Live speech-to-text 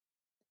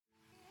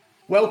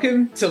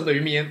Welcome to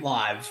Lumient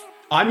Live.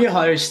 I'm your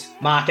host,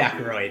 Mark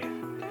Ackroyd.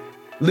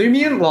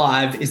 Lumient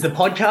Live is the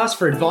podcast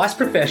for advice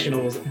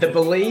professionals that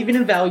believe in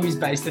a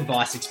values-based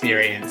advice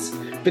experience,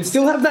 but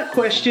still have that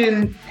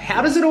question,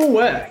 how does it all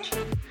work?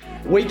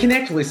 We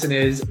connect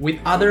listeners with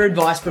other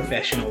advice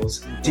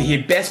professionals to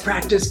hear best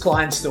practice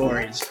client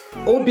stories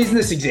or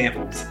business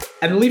examples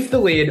and lift the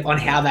lid on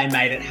how they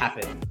made it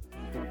happen.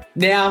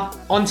 Now,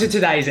 on to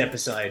today's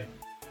episode.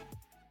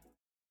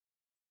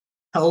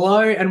 Hello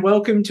and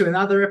welcome to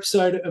another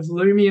episode of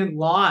Lumient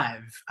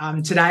Live.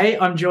 Today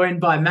I'm joined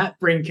by Matt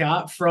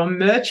Brinker from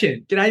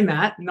Merchant. G'day,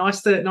 Matt.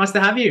 Nice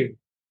to have you.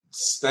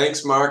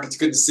 Thanks, Mark. It's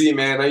good to see you,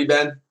 man. How you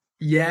been?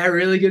 Yeah,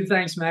 really good.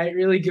 Thanks, mate.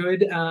 Really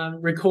good.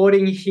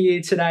 Recording here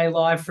today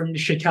live from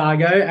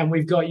Chicago, and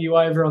we've got you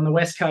over on the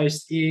West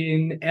Coast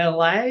in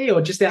LA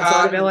or just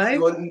outside of LA?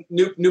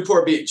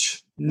 Newport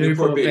Beach.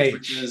 Newport Beach,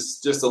 which is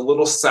just a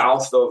little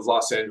south of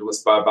Los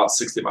Angeles by about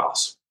 60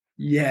 miles.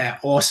 Yeah,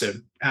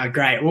 awesome.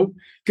 Great. Well,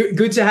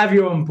 good to have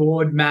you on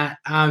board, Matt.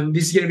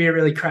 This is going to be a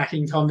really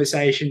cracking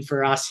conversation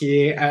for us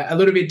here. A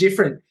little bit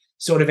different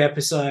sort of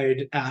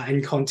episode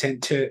and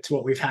content to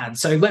what we've had.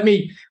 So let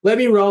me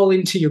roll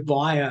into your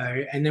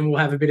bio, and then we'll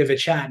have a bit of a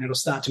chat, and it'll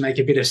start to make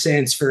a bit of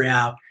sense for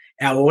our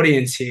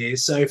audience here.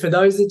 So for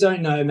those that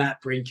don't know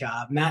Matt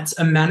Brinker, Matt's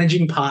a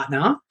managing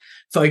partner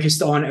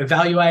focused on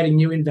evaluating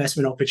new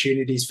investment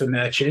opportunities for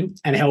Merchant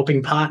and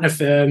helping partner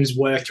firms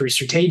work through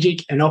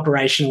strategic and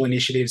operational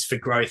initiatives for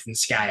growth and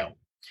scale.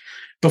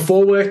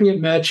 Before working at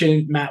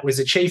Merchant, Matt was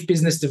a chief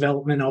business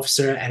development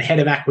officer and head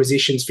of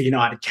acquisitions for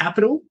United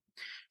Capital,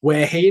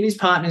 where he and his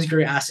partners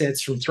grew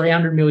assets from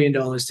 $300 million to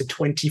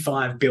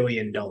 $25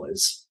 billion.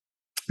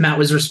 Matt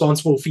was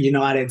responsible for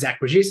United's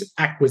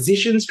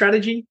acquisition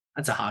strategy.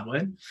 That's a hard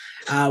word,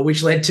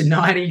 which led to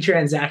 90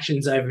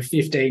 transactions over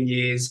 15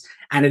 years.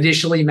 And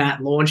additionally,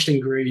 Matt launched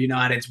and grew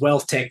United's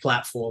wealth tech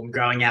platform,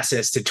 growing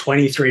assets to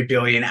 $23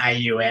 billion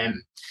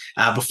AUM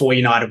before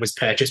United was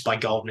purchased by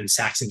Goldman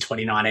Sachs in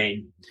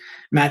 2019.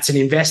 Matt's an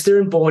investor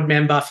and board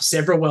member for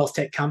several wealth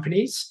tech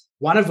companies,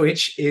 one of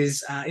which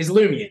is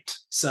Lumient.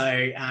 So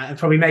it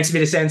probably makes a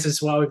bit of sense as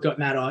to why we've got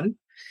Matt on.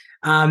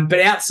 But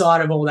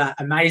outside of all that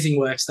amazing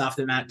work stuff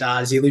that Matt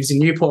does, he lives in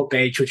Newport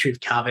Beach, which we've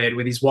covered,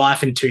 with his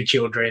wife and 2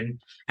 children.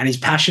 And he's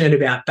passionate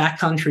about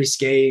backcountry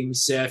skiing,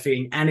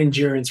 surfing, and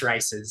endurance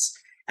races,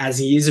 as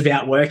he is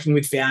about working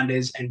with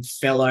founders and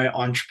fellow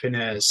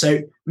entrepreneurs.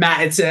 So,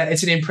 Matt, it's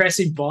an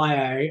impressive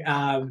bio,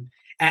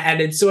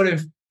 and it sort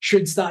of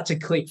should start to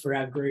click for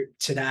our group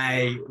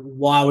today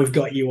why we've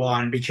got you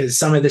on, because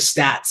some of the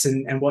stats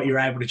and what you're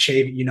able to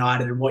achieve at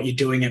United and what you're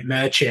doing at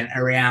Merchant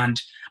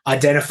around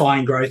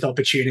identifying growth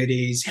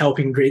opportunities,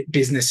 helping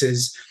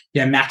businesses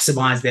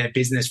maximize their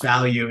business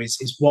value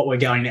is what we're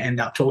going to end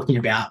up talking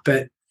about.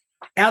 But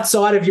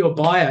outside of your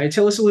bio,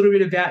 tell us a little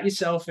bit about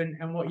yourself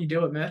and what you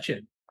do at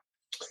Merchant.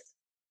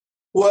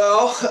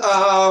 Well,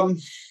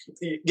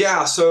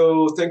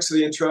 so thanks for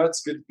the intro.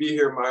 It's good to be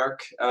here,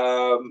 Mark.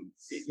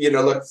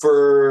 Look,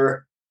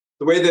 for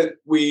the way that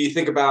we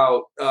think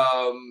about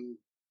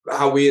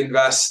how we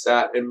invest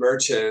in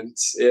Merchant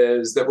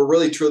is that we're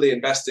really truly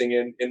investing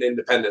in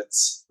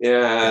independence.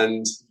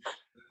 And,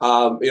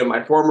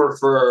 my former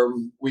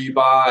firm, we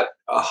bought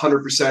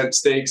 100%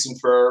 stakes in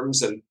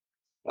firms, and,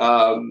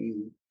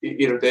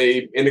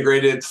 they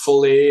integrated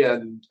fully,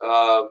 and,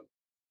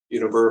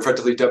 we're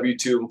effectively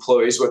W-2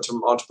 employees, went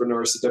from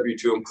entrepreneurs to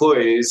W-2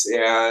 employees.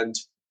 And,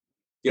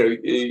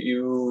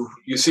 you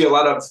see a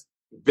lot of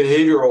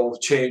behavioral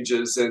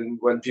changes in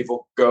when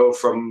people go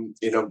from,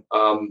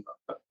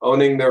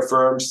 owning their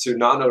firms to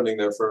not owning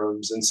their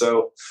firms. And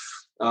so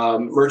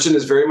Merchant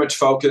is very much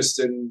focused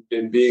in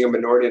being a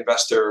minority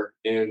investor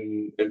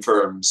in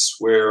firms,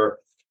 where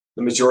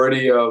the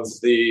majority of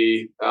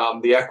the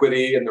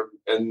equity and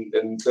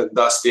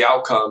thus the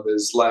outcome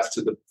is left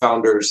to the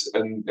founders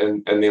and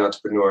the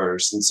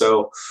entrepreneurs. And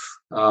so,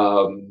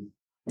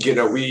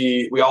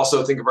 we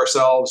also think of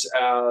ourselves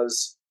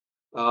as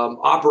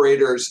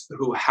operators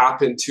who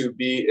happen to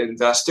be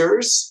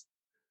investors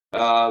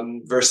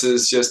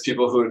versus just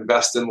people who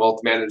invest in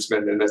wealth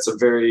management. And that's a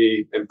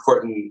very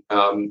important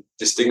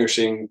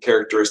distinguishing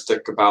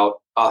characteristic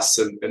about us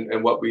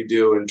and what we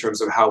do in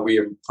terms of how we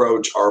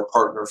approach our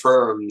partner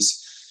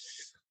firms,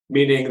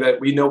 meaning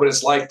that we know what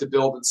it's like to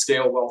build and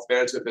scale wealth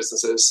management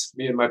businesses.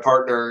 Me and my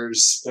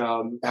partners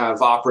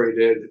have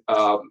operated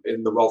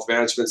in the wealth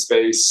management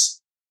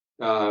space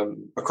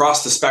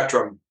across the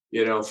spectrum,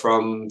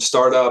 from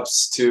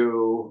startups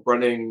to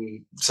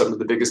running some of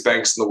the biggest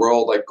banks in the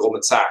world, like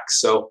Goldman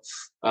Sachs. So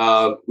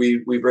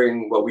we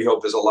bring what we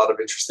hope is a lot of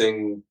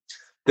interesting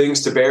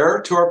things to bear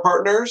to our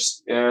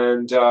partners,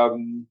 and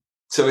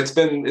so it's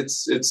been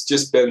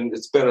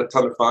a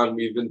ton of fun.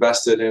 We've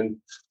invested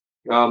in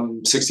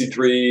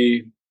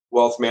 63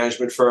 wealth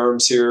management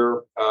firms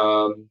here.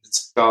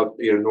 It's about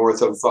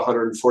north of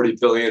 140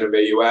 billion of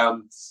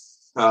AUM.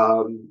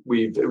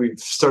 We've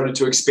started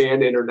to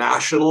expand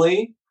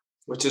internationally,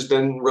 which has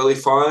been really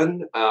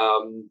fun,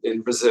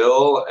 in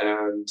Brazil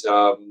and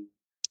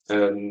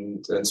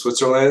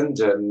Switzerland,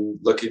 and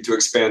looking to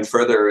expand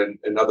further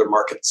in other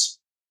markets.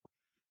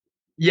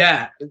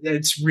 Yeah,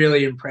 it's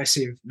really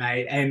impressive,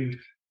 mate. And,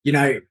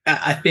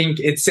 I think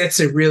it sets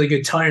a really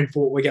good tone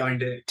for what we're going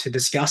to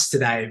discuss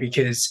today,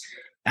 because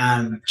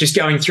just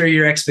going through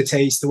your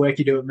expertise, the work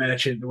you do at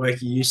Merchant, the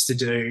work you used to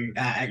do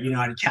at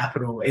United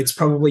Capital, it's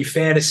probably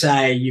fair to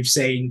say you've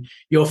seen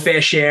your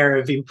fair share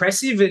of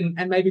impressive and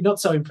maybe not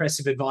so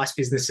impressive advice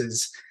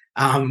businesses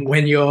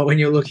when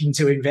you're looking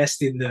to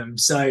invest in them.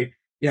 So,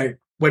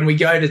 when we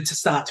go to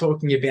start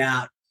talking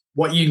about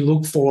what you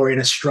look for in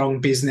a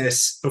strong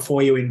business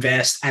before you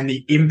invest and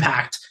the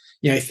impact,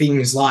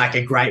 things like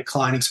a great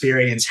client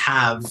experience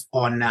have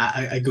on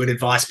a good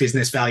advice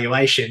business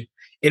valuation,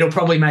 it'll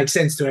probably make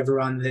sense to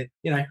everyone that,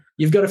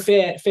 you've got a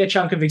fair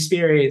chunk of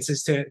experience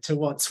as to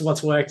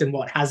what's worked and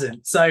what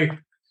hasn't. So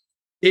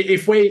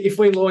if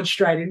we launch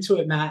straight into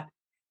it, Matt,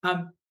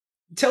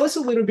 tell us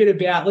a little bit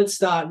about, let's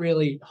start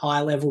really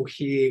high level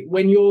here.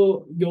 When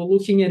you're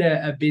looking at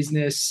a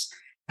business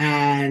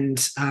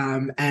and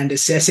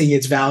assessing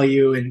its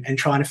value and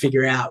trying to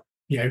figure out,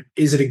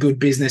 is it a good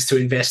business to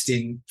invest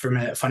in from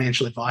a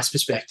financial advice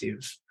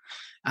perspective?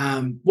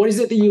 What is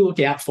it that you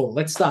look out for?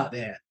 Let's start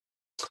there.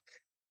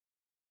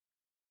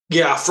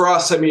 Yeah, for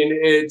us, I mean,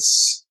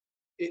 it's,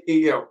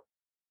 the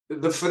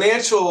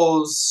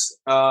financials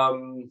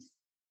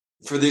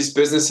for these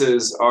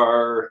businesses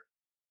are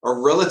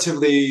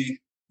relatively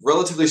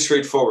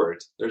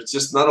straightforward. There's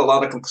just not a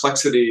lot of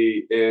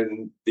complexity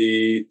in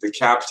the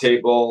cap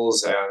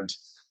tables and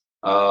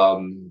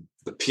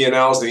the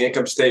P&Ls, the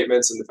income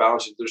statements, and the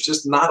balance sheet. There's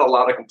just not a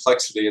lot of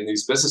complexity in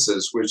these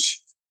businesses, which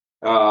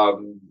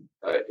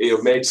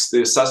makes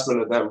the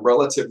assessment of them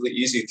relatively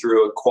easy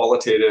through a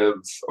qualitative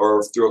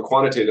or through a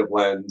quantitative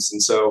lens.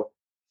 And so,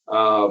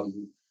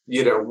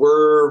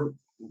 we're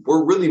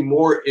really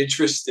more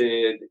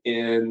interested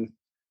in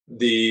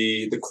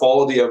the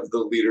quality of the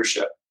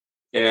leadership.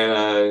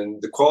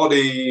 And the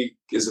quality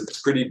is a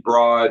pretty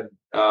broad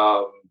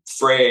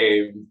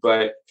frame,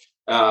 but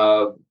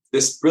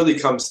this really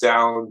comes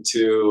down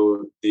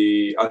to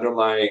the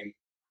underlying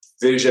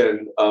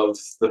vision of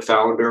the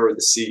founder or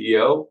the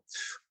CEO.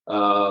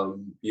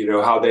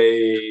 How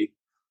they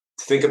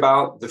think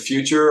about the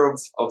future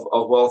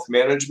of wealth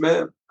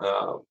management.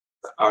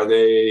 Are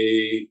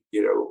they,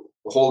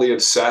 wholly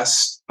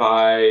obsessed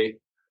by,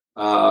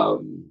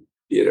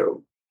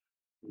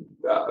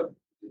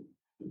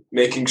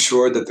 making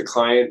sure that the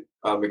client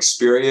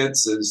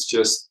experience is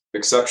just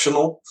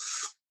exceptional,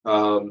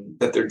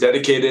 that they're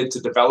dedicated to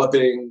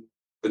developing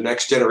the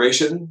next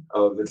generation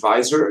of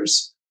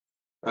advisors,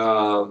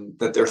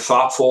 that they're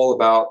thoughtful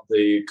about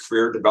the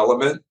career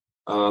development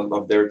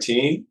of their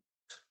team,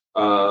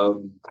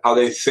 how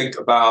they think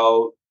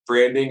about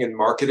branding and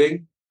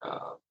marketing,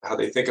 how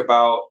they think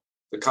about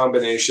the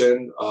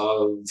combination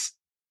of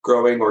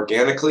growing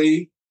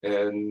organically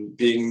and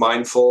being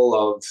mindful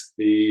of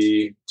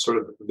the sort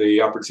of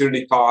the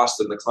opportunity cost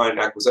and the client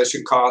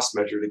acquisition cost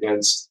measured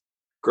against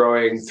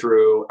growing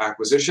through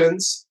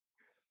acquisitions.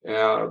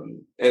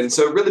 And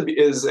so it really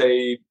is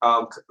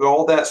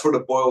all that sort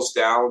of boils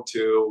down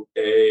to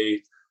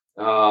a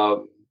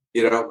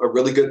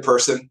really good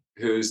person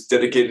who's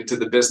dedicated to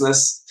the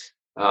business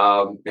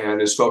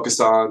and is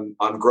focused on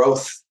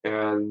growth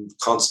and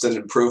constant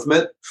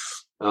improvement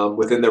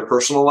within their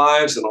personal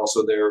lives and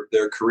also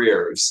their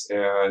careers.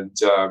 And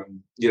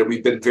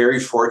we've been very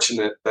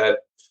fortunate that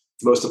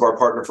most of our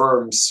partner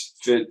firms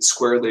fit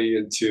squarely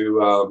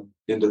into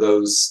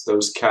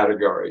those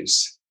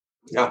categories.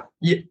 Yeah.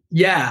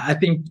 Yeah. I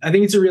think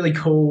it's a really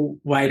cool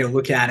way to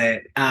look at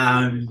it.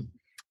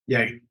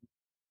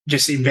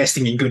 Just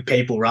investing in good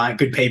people, right?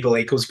 Good people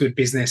equals good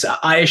business.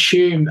 I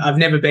assume, I've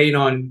never been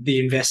on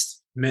the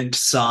investment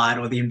side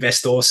or the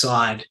investor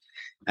side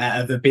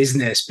of a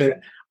business, but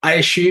I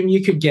assume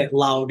you could get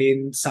lulled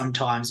in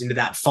sometimes into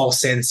that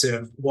false sense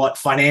of what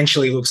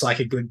financially looks like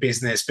a good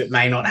business, but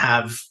may not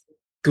have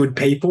good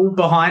people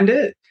behind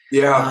it.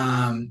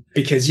 Yeah.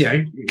 Because, you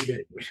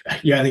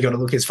only got to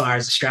look as far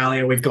as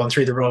Australia. We've gone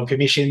through the Royal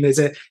Commission. There's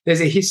a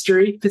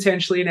history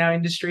potentially in our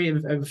industry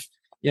of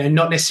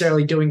not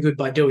necessarily doing good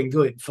by doing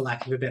good, for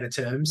lack of a better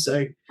term.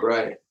 So,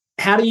 right.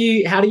 How do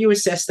you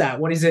assess that?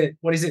 What is it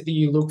that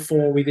you look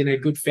for within a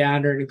good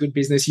founder and a good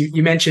business?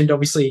 You mentioned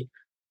obviously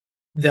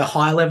the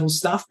high level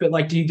stuff, but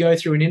do you go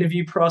through an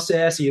interview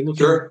process? Are you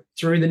looking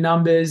through the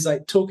numbers?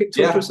 Talk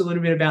to us a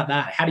little bit about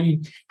that. How do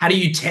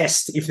you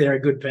test if they're a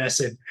good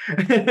person?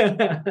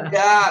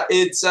 Yeah,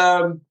 it's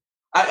I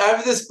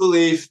have this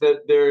belief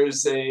that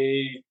there's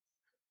a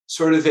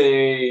sort of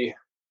a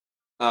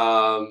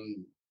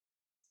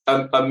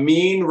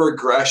mean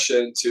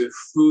regression to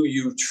who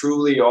you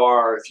truly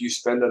are if you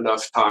spend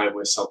enough time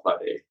with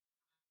somebody.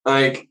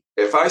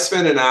 If I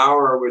spend an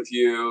hour with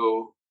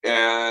you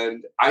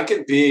and I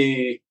can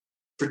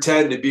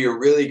pretend to be a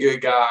really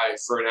good guy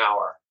for an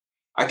hour.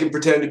 I can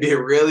pretend to be a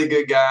really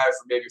good guy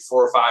for maybe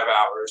 4 or 5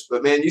 hours.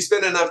 But man, you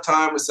spend enough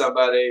time with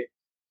somebody,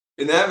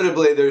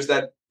 inevitably there's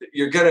that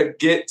you're going to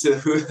get to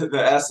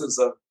the essence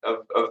of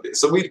this.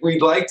 So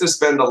we'd like to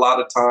spend a lot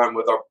of time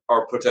with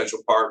our potential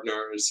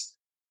partners.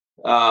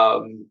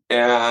 And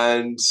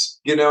I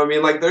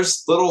mean, like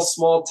there's little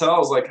small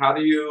tells, like how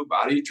do you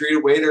treat a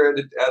waiter at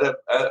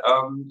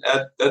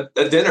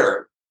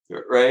dinner,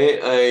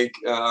 right? Like,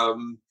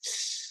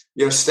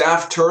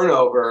 staff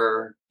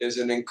turnover is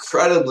an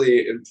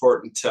incredibly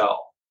important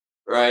tell,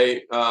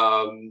 right?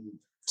 High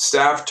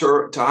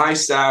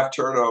staff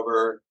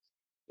turnover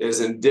is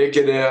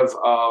indicative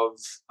of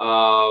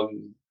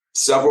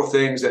several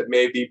things that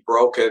may be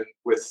broken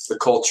with the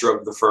culture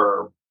of the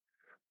firm.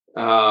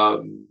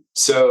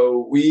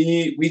 So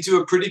we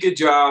do a pretty good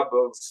job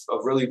of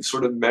really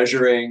sort of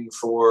measuring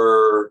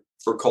for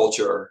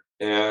culture,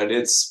 and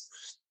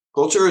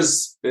culture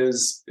is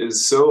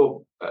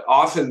so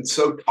often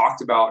so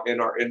talked about in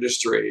our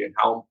industry and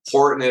how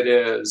important it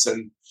is,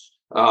 and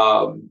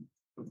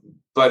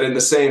but in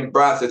the same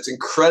breath, it's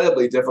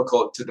incredibly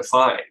difficult to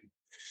define.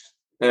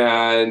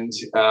 And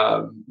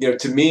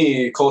to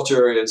me,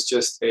 culture is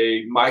just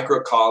a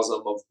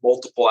microcosm of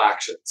multiple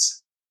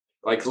actions.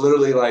 Like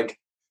literally, like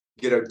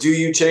do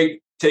you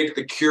take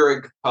the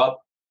Keurig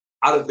cup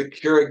out of the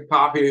Keurig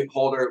coffee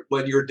holder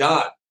when you're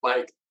done?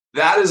 Like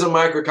that is a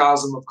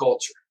microcosm of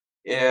culture.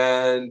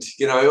 And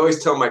I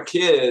always tell my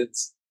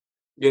kids,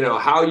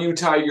 how you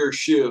tie your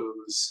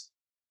shoes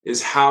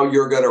is how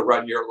you're going to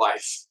run your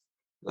life.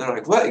 And they're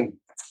like, what in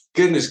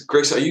goodness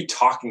gracious are you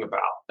talking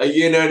about?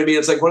 You know what I mean?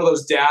 It's like one of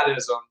those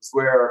dadisms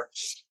where,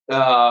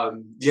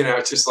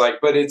 it's just like,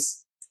 but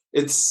it's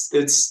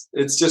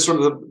just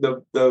sort of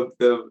the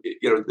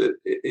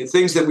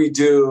things that we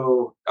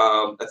do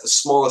at the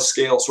smallest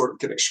scale sort of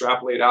can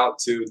extrapolate out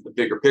to the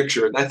bigger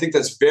picture. And I think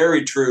that's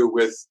very true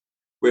with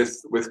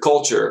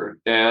culture,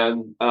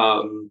 and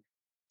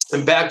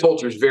bad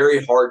culture is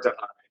very hard to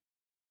hide.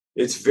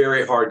 It's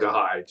very hard to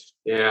hide,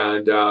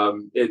 and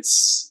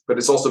but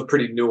it's also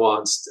pretty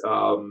nuanced.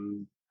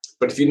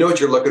 But if you know what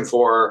you're looking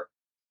for,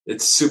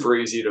 it's super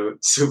easy to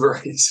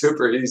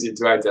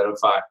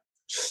identify.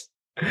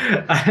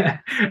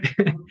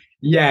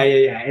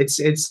 Yeah. It's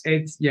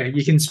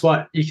you can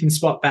spot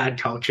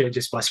bad culture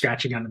just by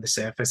scratching under the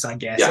surface, I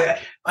guess. Yeah.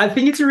 I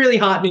think it's a really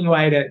heartening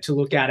way to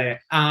look at it.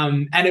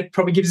 And it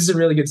probably gives us a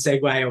really good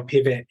segue or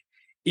pivot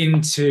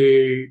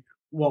into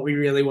what we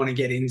really want to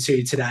get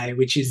into today,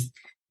 which is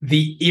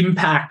the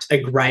impact a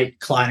great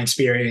client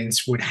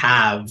experience would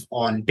have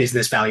on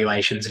business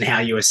valuations and how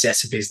you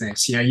assess a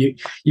business.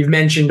 You've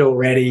mentioned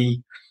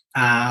already,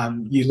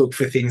 you look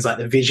for things like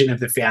the vision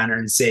of the founder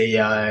and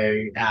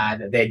CEO,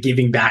 that they're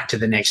giving back to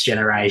the next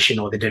generation,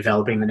 or they're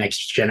developing the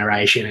next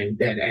generation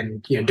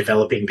and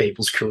developing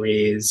people's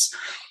careers.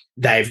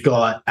 They've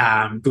got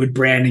good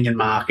branding and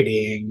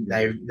marketing.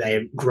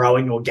 They're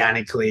growing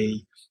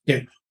organically.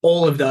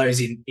 All of those,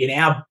 in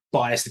our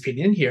biased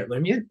opinion here at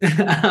Lumion,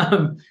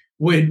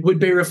 would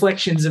be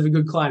reflections of a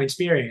good client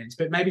experience.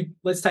 But maybe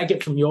let's take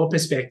it from your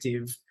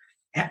perspective.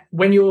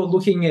 When you're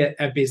looking at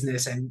a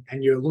business and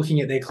you're looking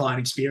at their client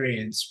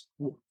experience,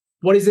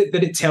 what is it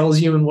that it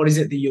tells you, and what is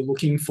it that you're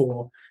looking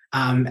for,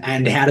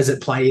 and how does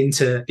it play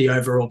into the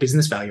overall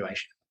business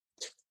valuation?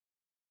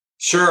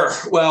 Sure.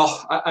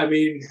 Well, I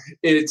mean,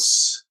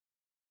 it's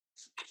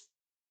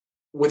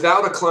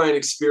without a client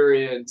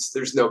experience,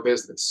 there's no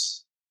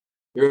business.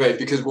 You're right,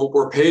 because what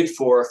we're paid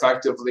for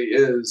effectively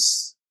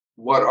is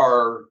what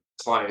our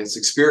clients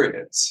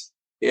experience.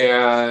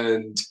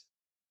 And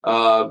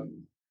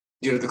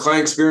the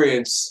client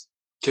experience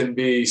can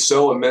be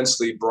so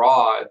immensely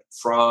broad,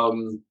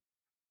 from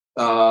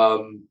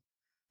an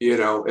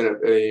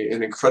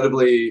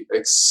incredibly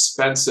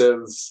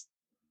expensive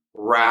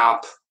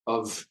wrap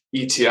of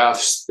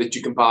ETFs that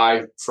you can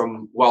buy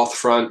from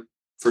Wealthfront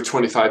for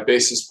 25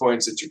 basis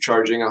points that you're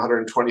charging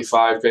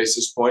 125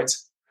 basis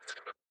points,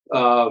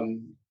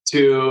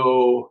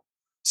 to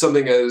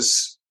something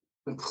as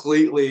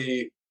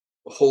completely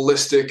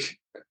holistic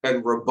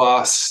and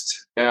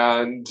robust,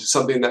 and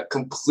something that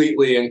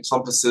completely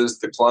encompasses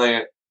the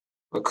client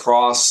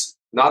across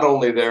not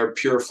only their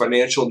pure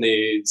financial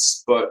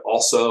needs, but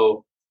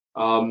also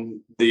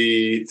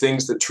the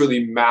things that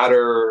truly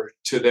matter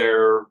to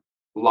their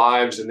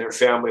lives and their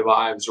family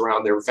lives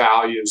around their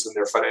values and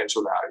their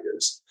financial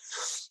values.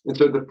 And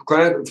so the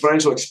client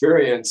financial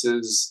experience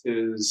is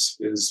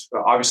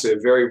obviously a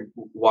very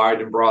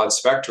wide and broad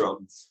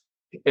spectrum.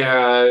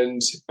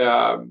 And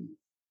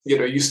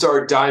you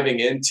start diving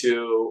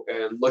into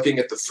and looking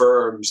at the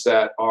firms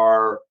that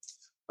are,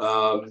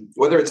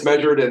 whether it's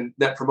measured in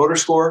Net Promoter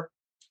Score,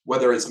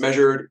 whether it's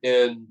measured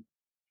in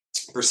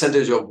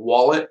percentage of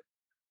wallet,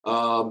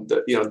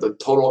 the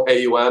total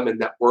AUM and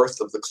net worth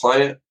of the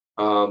client,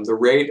 the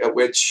rate at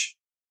which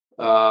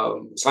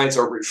clients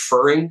are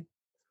referring,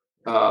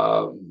 which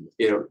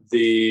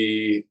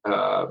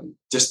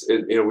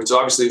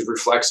obviously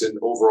reflects in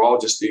overall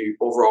just the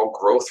overall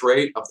growth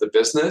rate of the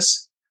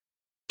business,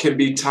 can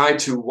be tied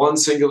to one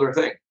singular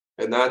thing,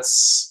 and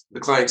that's the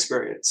client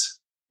experience.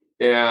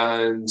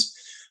 And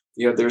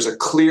there's a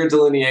clear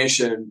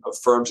delineation of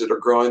firms that are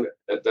growing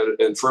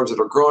and firms that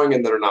are growing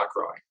and that are not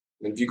growing.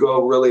 And if you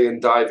go really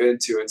and dive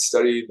into and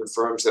study the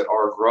firms that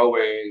are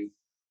growing,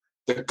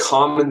 the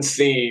common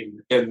theme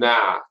in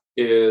that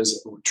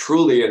is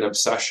truly an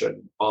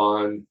obsession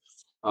on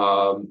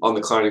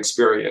the client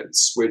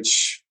experience,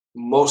 which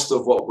most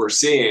of what we're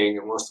seeing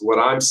and most of what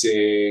I'm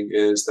seeing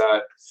is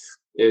that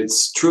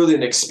it's truly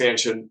an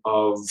expansion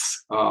of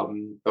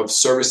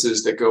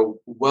services that go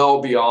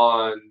well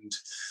beyond,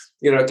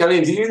 kind of,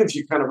 even if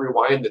you kind of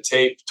rewind the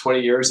tape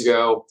 20 years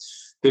ago,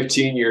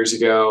 15 years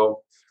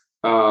ago,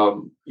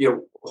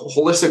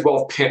 holistic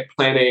wealth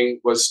planning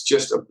was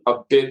just a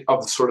bit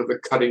of sort of the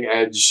cutting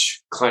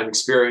edge client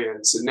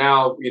experience. And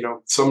now,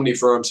 so many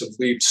firms have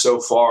leaped so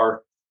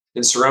far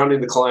in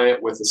surrounding the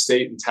client with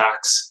estate and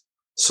tax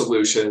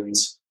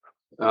solutions.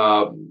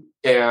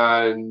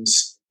 And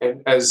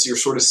as you're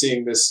sort of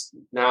seeing this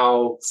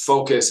now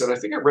focus, and I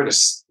think I read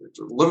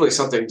literally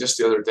something just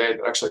the other day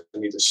that actually I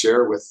need to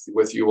share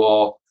with you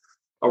all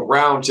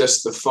around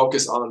just the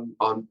focus on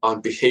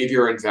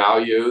behavior and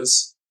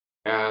values,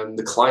 and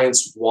the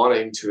clients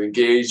wanting to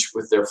engage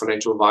with their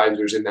financial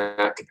advisors in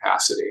that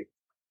capacity.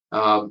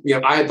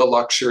 I had the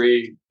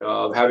luxury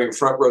of having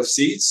front row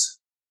seats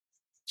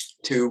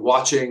to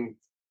watching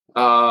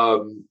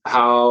how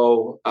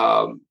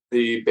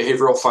the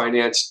behavioral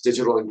finance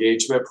digital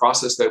engagement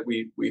process that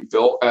we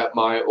built at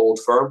my old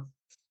firm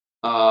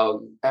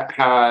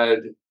had,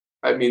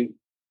 a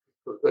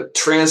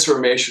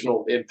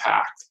transformational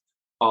impact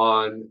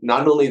on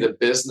not only the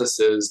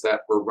businesses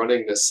that were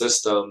running the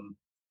system,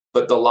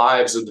 but the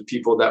lives of the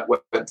people that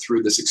went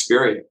through this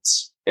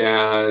experience.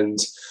 And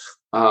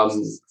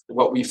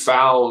what we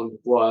found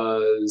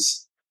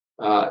was,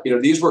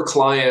 these were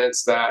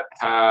clients that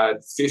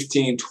had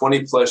 15,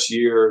 20 plus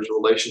years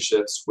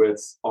relationships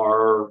with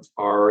our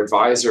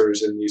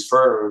advisors in these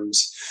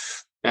firms.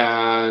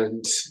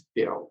 And,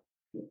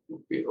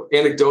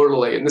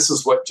 anecdotally, and this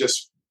is what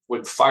just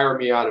would fire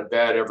me out of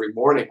bed every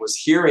morning, was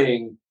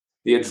hearing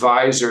the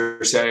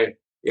advisor say,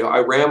 I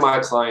ran my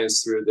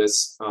clients through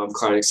this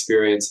client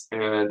experience,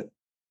 and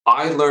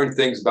I learned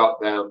things about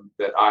them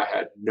that I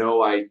had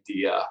no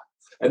idea.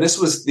 And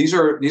these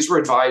were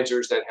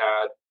advisors that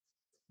had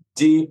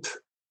deep,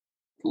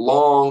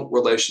 long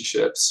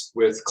relationships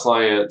with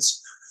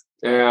clients,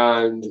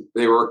 and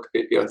they were,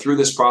 through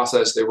this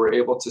process, they were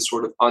able to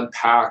sort of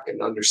unpack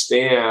and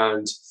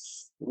understand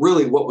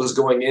really what was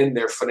going in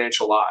their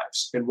financial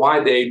lives and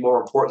why they, more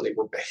importantly,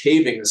 were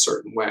behaving a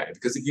certain way.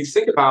 Because if you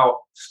think about,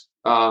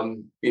 how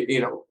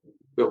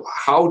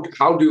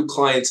do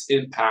clients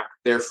impact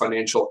their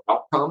financial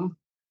outcome?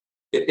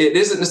 It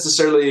isn't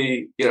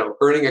necessarily,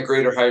 earning a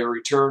greater, higher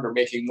return or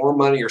making more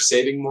money or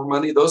saving more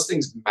money. Those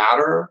things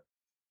matter.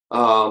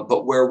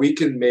 But where we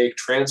can make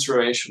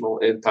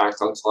transformational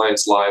impact on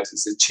clients' lives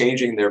is in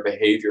changing their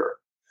behavior,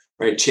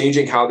 right?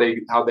 Changing how they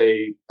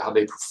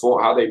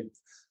perform, how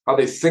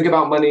they think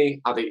about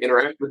money, how they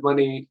interact with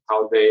money,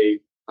 how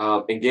they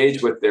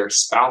engage with their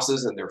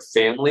spouses and their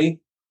family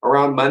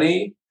around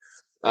money,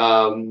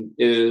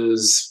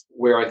 is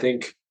where I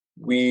think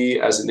we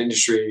as an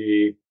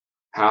industry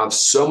have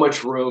so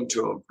much room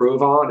to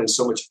improve on and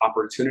so much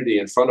opportunity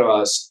in front of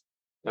us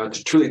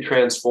to truly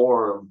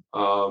transform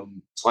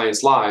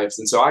clients' lives.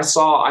 And so I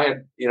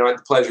had the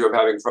pleasure of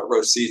having front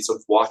row seats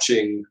of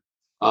watching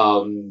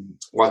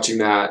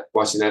that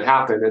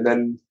happen. And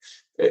then,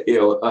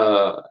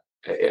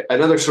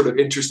 another sort of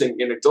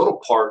interesting anecdotal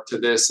part to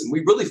this, and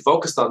we really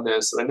focused on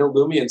this, and I know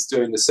Lumien's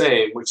doing the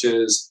same, which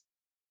is,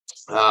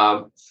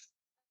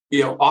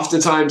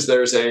 oftentimes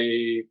there's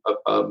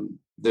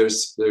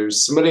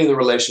there's somebody in the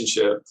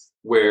relationship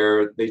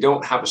where they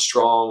don't have a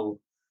strong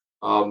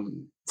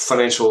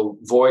financial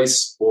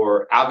voice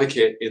or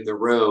advocate in the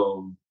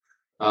room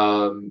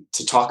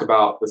to talk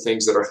about the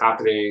things that are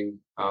happening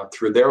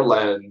through their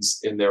lens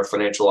in their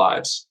financial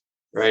lives,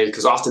 right?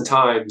 Because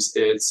oftentimes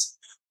it's,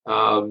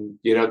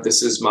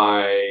 this is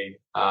my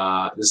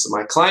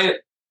client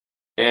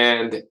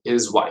and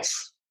his wife,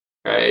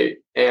 right?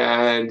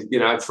 And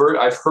I've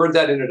heard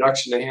that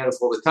introduction a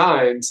handful of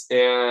times,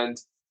 and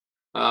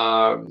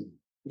I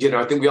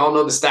think we all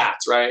know the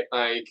stats, right?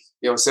 Like,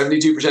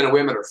 72% of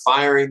women are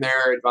firing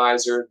their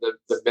advisor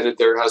the minute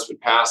their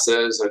husband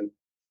passes, and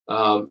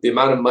the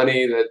amount of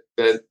money that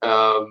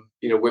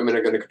women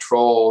are going to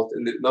control,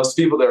 and those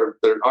people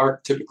that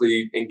aren't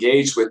typically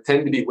engaged with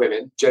tend to be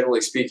women,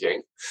 generally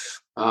speaking.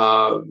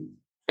 And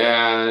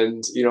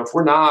if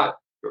we're not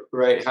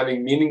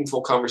having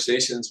meaningful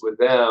conversations with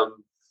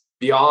them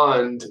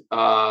beyond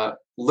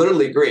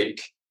literally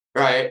Greek,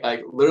 right?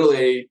 Like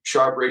literally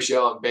Sharpe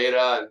ratio and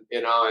beta,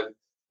 and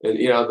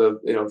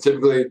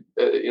typically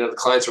the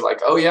clients are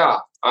like, oh yeah,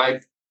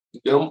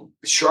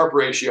 Sharpe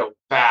ratio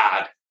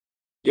bad,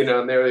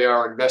 and there they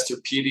are,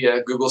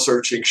 Investopedia, Google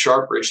searching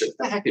Sharpe ratio. What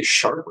the heck is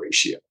Sharpe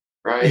ratio,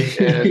 right?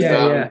 And,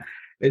 yeah.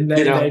 And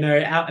they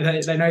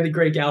know the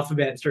Greek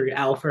alphabet through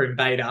alpha and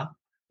beta.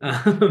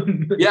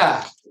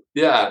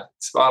 Yeah,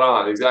 spot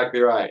on,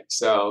 exactly right.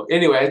 So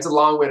anyway, it's a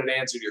long-winded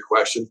answer to your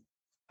question.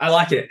 I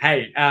like it.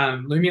 Hey,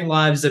 Lumient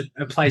Live's a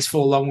place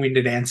for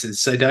long-winded answers,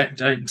 so don't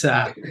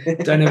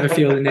ever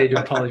feel the need to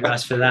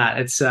apologize for that.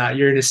 It's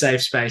you're in a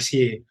safe space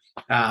here.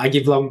 I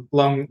give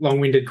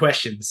long-winded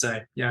questions, so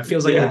it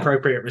feels like an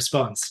appropriate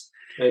response.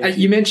 Thank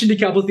You you. mentioned a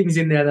couple of things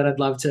in there that I'd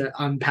love to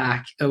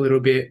unpack a little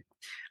bit.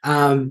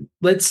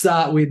 Let's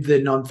start with the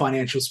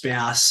non-financial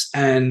spouse.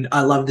 And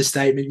I love the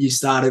statement you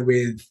started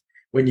with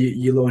when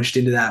you launched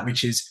into that,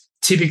 which is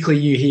typically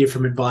you hear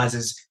from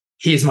advisors,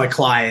 here's my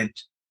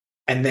client,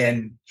 and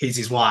then here's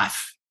his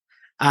wife.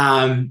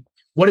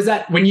 What is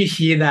that, when you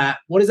hear that,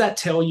 what does that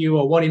tell you,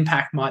 or what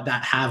impact might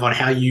that have on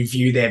how you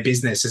view their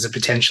business as a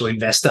potential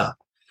investor?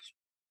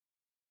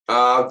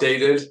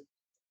 Outdated,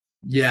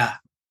 Yeah,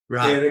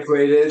 right.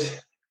 antiquated.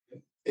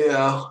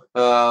 Yeah,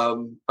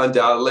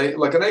 undoubtedly.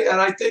 Like, and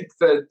I think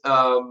that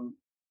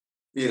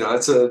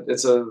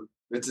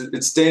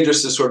it's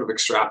dangerous to sort of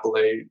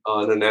extrapolate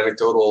on an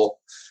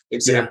anecdotal Yeah.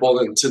 example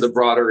into the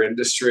broader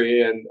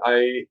industry. And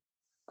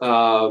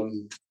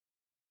um,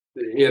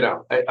 I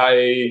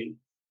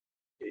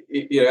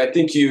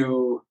think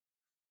you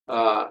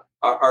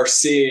are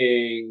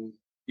seeing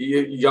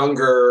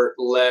younger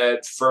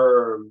led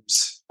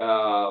firms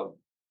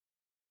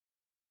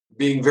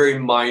being very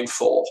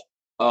mindful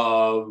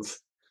of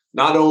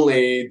not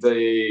only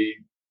the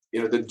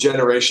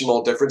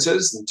generational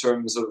differences in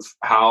terms of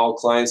how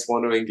clients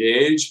want to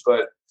engage,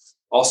 but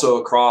also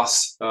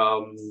across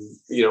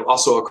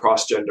also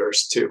across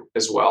genders too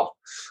as well.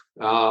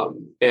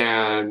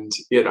 And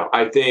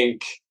I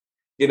think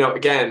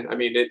again, I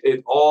mean,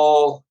 it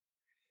all,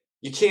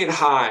 you can't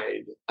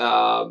hide.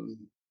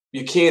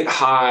 You can't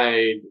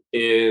hide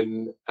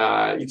in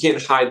you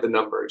can't hide the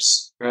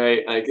numbers,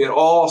 right? Like it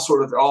all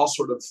sort of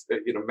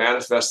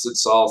manifests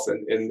itself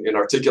and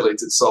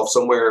articulates itself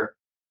somewhere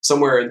in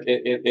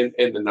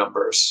the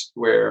numbers.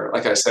 Where,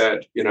 like I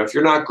said, if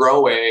you're not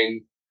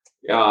growing,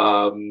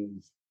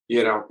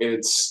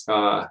 it's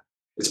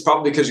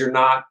probably because you're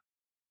not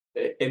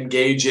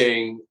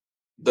engaging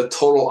the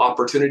total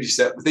opportunity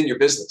set within your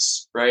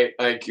business, right?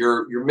 Like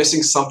you're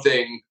missing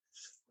something.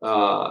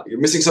 You're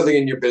missing something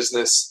in your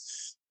business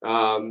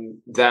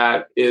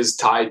that is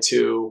tied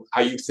to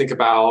how you think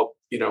about,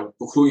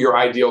 who your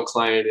ideal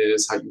client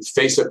is, how you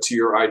face up to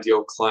your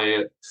ideal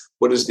client,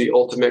 what is the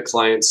ultimate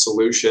client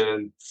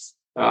solution.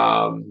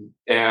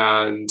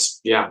 And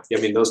yeah,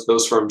 I mean,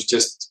 those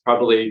firms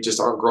probably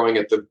aren't growing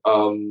at the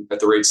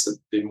rates that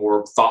the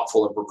more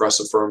thoughtful and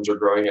progressive firms are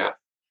growing at.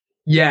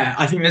 Yeah,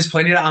 I think there's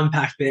plenty to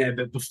unpack there.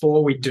 But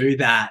before we do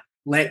that,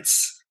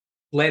 let's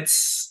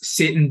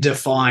sit and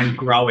define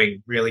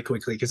growing really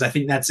quickly, because I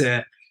think that's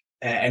an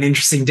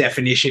interesting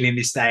definition in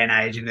this day and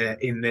age in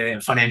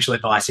the financial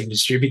advice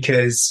industry.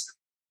 Because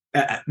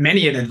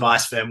many an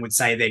advice firm would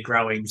say they're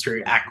growing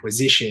through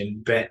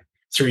acquisition, but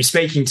through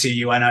speaking to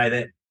you, I know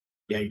that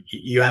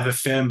you have a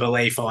firm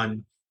belief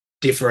on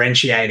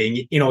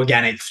differentiating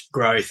inorganic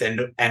growth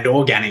and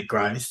organic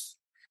growth.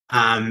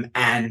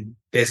 And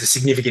there's a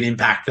significant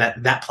impact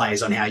that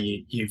plays on how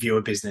you view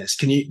a business.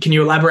 Can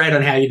you elaborate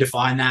on how you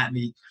define that,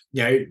 and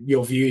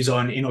your views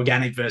on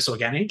inorganic versus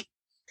organic?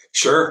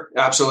 Sure,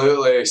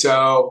 absolutely.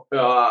 So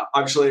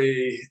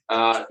obviously,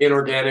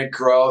 inorganic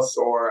growth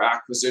or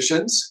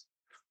acquisitions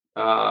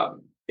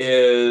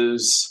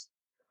is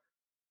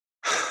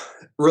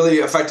really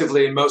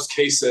effectively, in most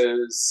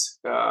cases,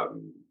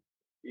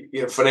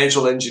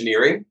 financial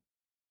engineering,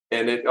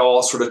 and it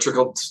all sort of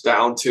trickles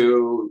down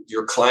to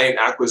your client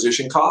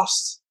acquisition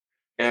costs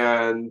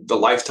and the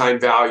lifetime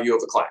value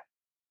of the client,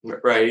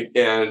 right?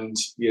 And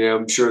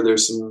I'm sure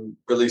there's some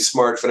really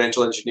smart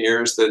financial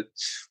engineers that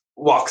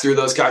walk through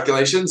those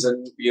calculations,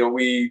 and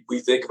we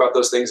think about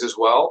those things as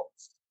well.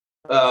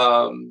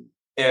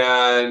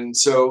 And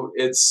so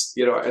it's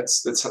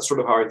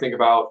sort of how I think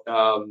about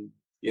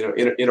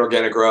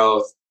inorganic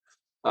growth.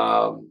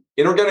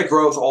 Inorganic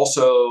growth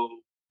also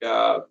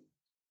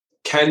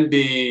can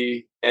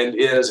be and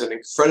is an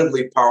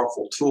incredibly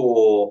powerful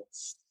tool.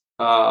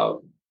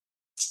 And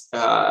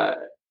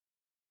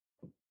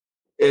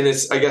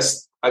I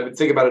guess I would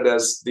think about it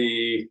as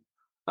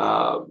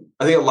I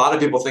think a lot of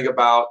people think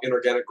about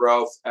inorganic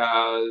growth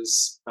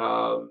as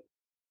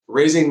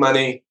raising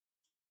money,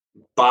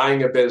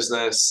 buying a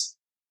business,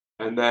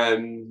 and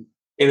then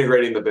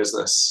integrating the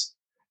business.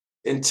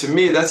 And to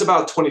me, that's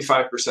about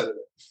 25% of it,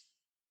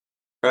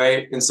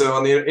 right? And so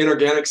on the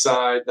inorganic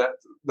side,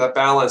 that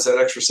balance, that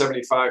extra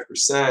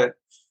 75%,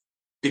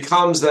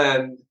 becomes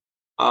then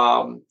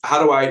how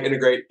do I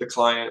integrate the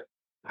client?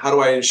 How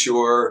do I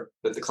ensure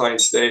that the client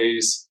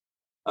stays?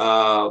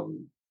 How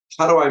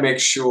do I make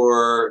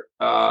sure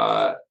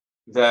that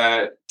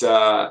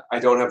I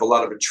don't have a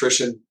lot of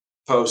attrition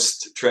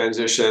post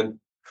transition?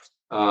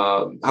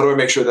 How do I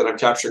make sure that I'm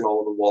capturing all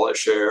of the wallet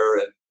share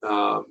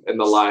and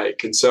the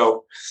like? And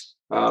so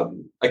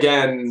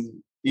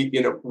again,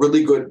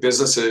 really good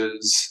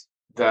businesses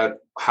that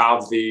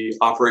have the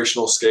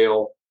operational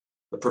scale,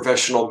 the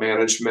professional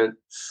management,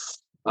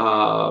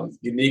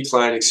 unique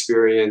client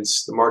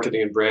experience, the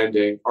marketing and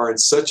branding are in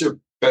such a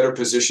better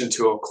position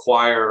to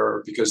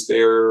acquire, because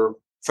they're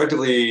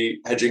effectively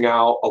hedging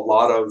out a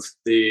lot of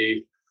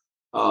the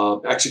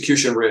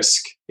execution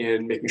risk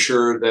in making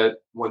sure that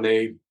when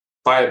they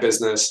buy a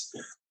business,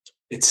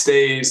 it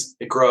stays,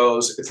 it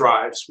grows, it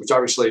thrives, which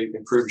obviously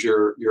improves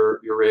your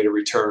rate of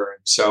return.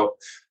 So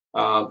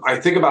I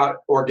think about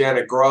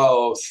organic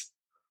growth,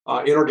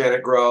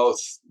 inorganic growth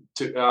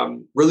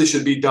really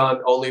should be done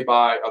only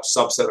by a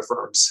subset of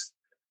firms.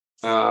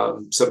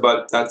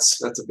 But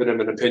that's a bit of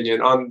an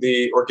opinion. On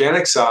the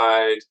organic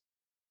side,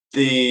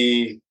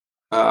 we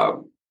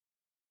talk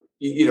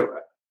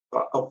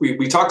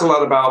a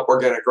lot about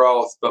organic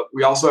growth, but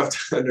we also have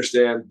to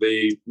understand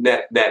the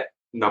net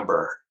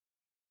number,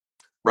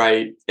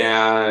 right?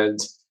 And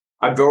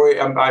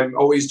I'm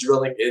always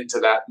drilling into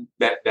that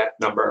net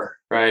number,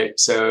 right?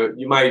 So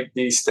you might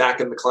be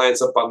stacking the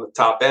clients up on the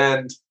top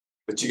end,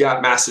 but you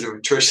got massive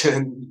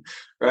attrition,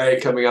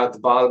 right, coming out the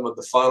bottom of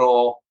the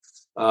funnel.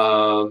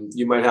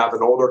 You might have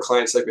an older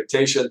client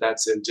segmentation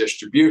that's in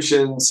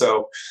distribution.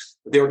 So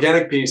the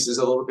organic piece is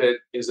a little bit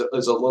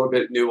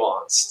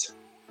nuanced.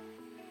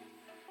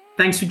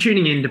 Thanks for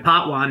tuning in to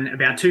part 1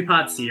 of our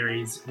 2-part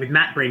series with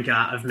Matt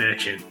Brinker of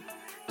Merchant.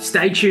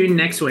 Stay tuned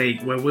next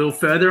week where we'll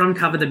further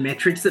uncover the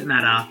metrics that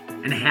matter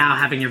and how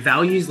having a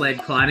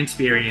values-led client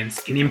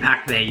experience can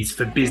impact these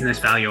for business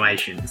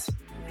valuations.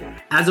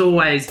 As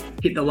always,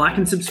 hit the like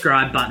and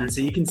subscribe button so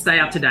you can stay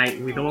up to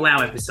date with all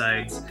our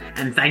episodes,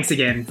 and thanks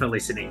again for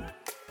listening.